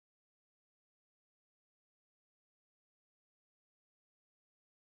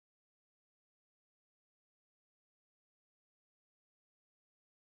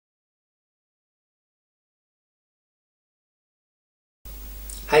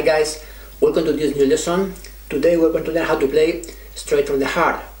Hi guys, welcome to this new lesson. Today we're going to learn how to play Straight from the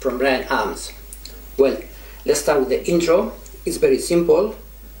Heart from Bryan Adams. Well, let's start with the intro. It's very simple.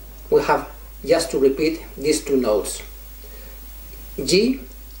 We have just to repeat these two notes, G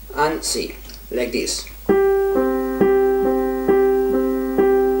and C, like this.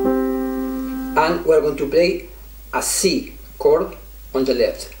 And we're going to play a C chord on the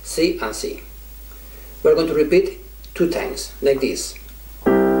left, C and C. We're going to repeat 2 times, like this.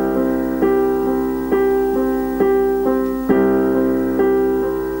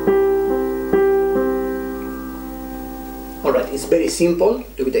 Alright, it's very simple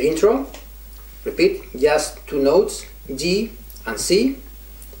to do the intro. Repeat just 2 notes, G and C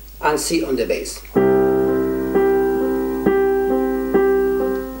on the bass.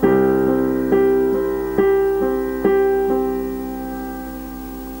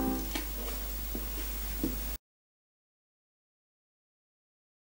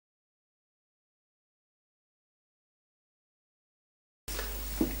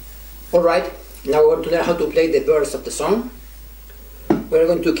 Alright, now we're going to learn how to play the verse of the song. We're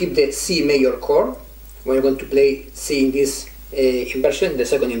going to keep the C major chord. We're going to play C in this inversion, the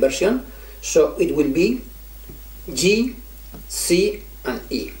second inversion. So it will be G, C and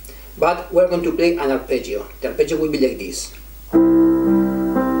E. But we're going to play an arpeggio. The arpeggio will be like this.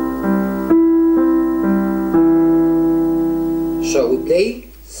 So we play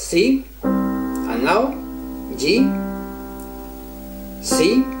C and now G,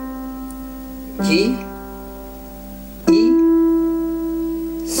 C, G, E,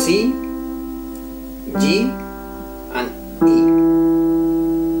 C, G and E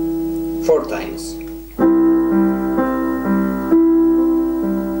 4 times.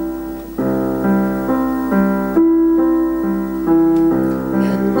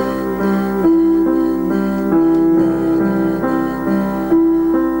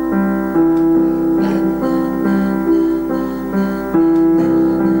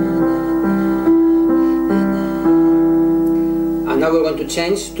 Now we're going to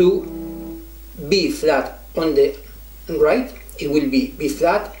change to B flat on the right. It will be B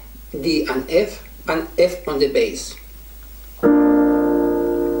flat, D and F on the bass.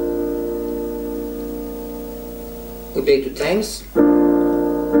 We play 2 times.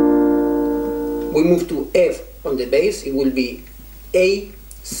 We move to F on the bass. It will be A,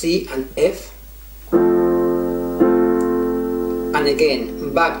 C and F. And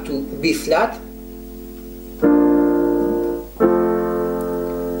again back to B flat.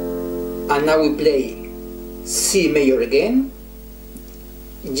 And now we play C major again,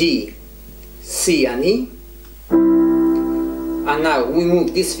 G, C and E. And now we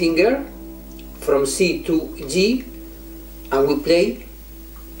move this finger from C to G and we play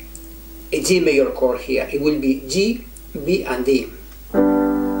a G major chord here. It will be G, B and D.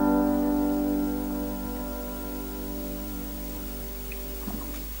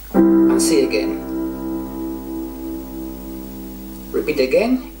 And C again. Repeat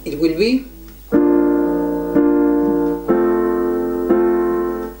again. It will be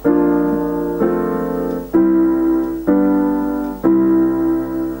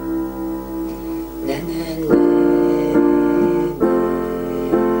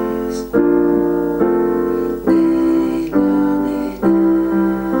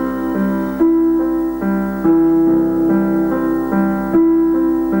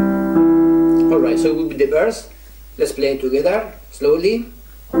Alright, so it will be the verse. Let's play it together slowly.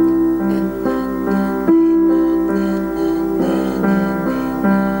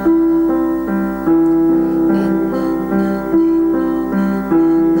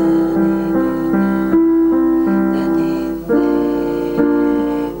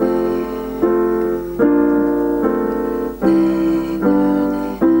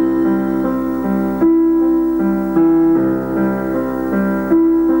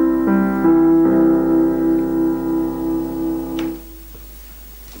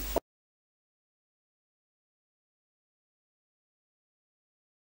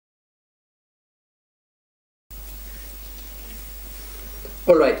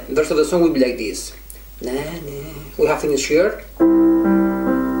 Alright, the rest of the song will be like this. We have finished here.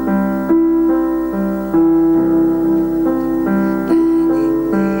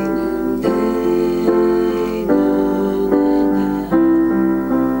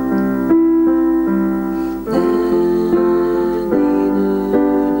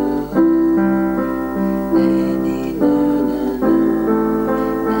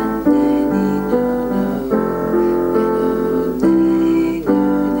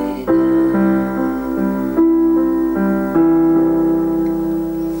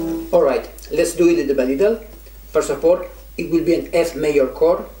 Let's do it little by little. First of all, it will be an F major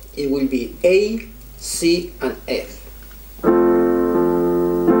chord. It will be A, C and F.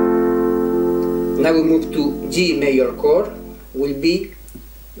 Now we move to G major chord, will be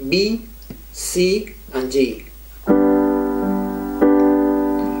B, C and G.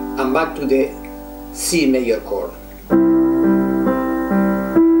 And back to the C major chord.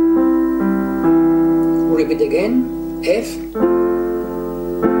 Repeat again, F,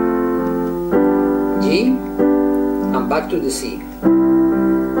 G, and back to the C.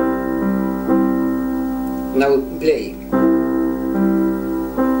 Now we play.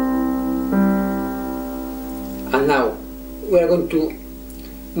 And now we are going to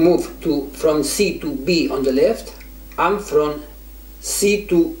move from C to B on the left and from C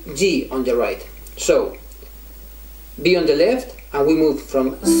to G on the right. So B on the left, and we move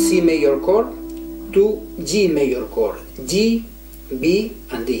from C major chord to G major chord. G, B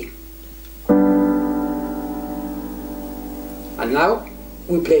and D. And now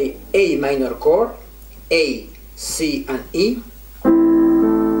we play A minor chord, A, C and E.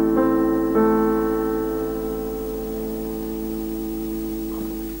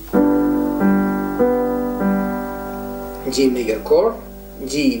 G major chord,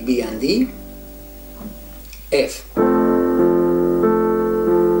 G, B and D, F.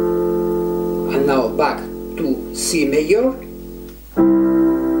 And now back to C major,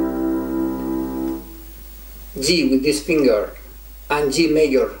 G with this finger and G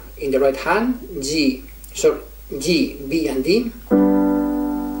major in the right hand, G, B and D,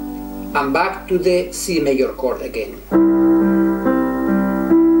 and back to the C major chord again.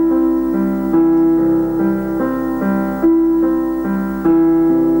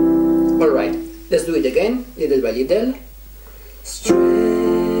 Alright, let's do it again, little by little.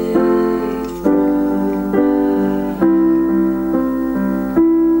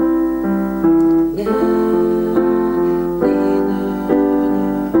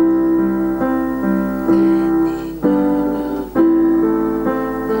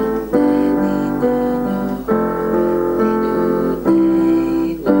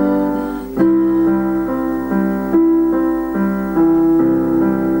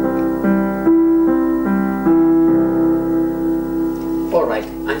 Alright,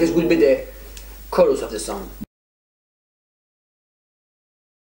 and this will be the chorus of the song.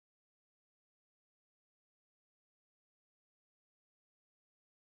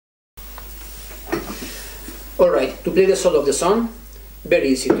 Alright, to play the solo of the song, very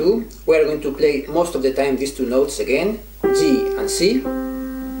easy too. We are going to play most of the time these two notes again, G and C.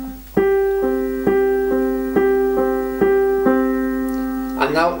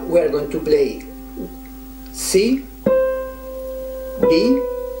 And now we are going to play C, B,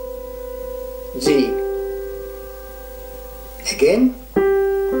 G. Again.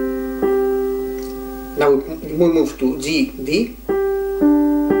 Now we move to G, D.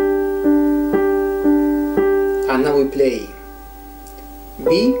 And now we play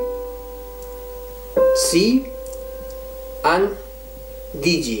B, C and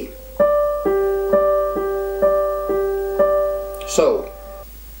D, G.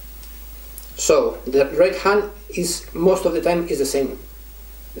 So the right hand is most of the time is the same,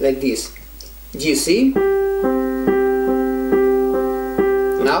 like this. G, C.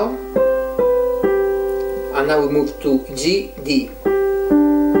 Now, and now we move to G, D.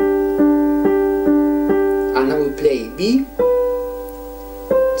 And now we play B,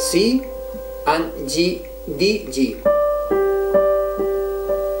 C and G, D, G.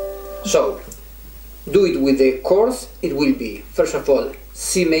 So, do it with the chords. It will be, first of all,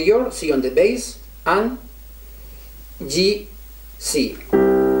 C major, C on the bass, and G, C.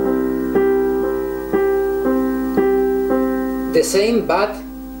 The same, but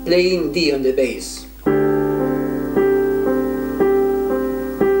playing D on the bass.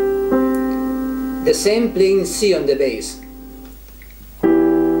 The same, playing C on the bass.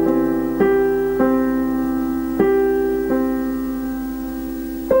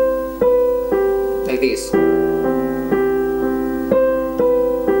 Like this.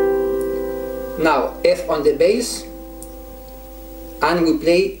 Now F on the bass, and we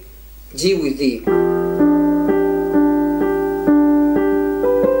play G with D.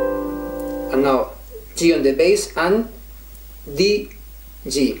 And now G on the bass and D,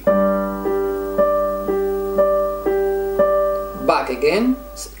 G. Back again,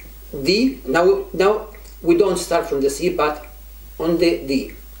 D. Now we don't start from the C, but on the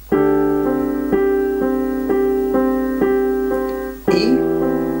D. E.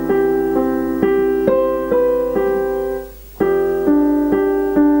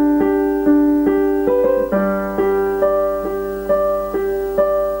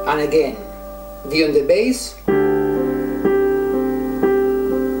 And again, D on the bass,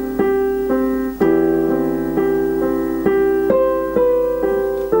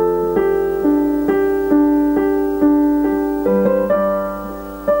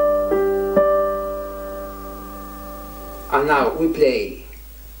 you play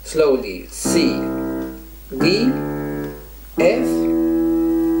slowly C, D, F,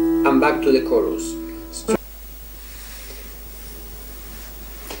 and back to the chorus.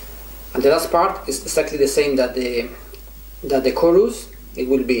 And the last part is exactly the same that the chorus. It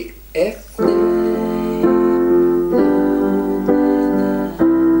will be F.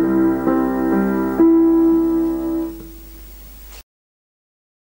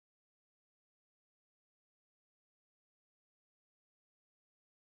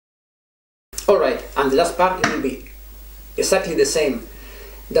 Alright, and the last part, it will be exactly the same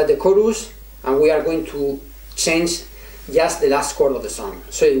that the chorus, and we are going to change just the last chord of the song.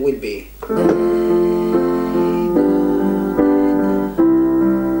 So it will be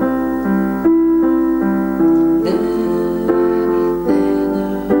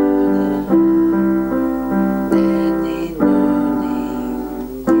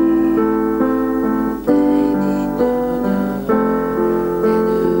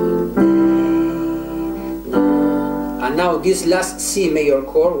now this last C major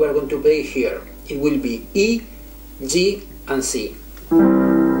chord we're going to play here. It will be E, G, and C.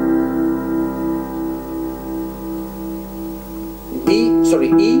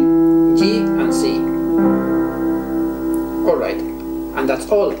 E, G, and C. Alright, and that's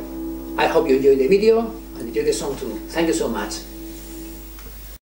all. I hope you enjoyed the video and enjoyed the song too. Thank you so much.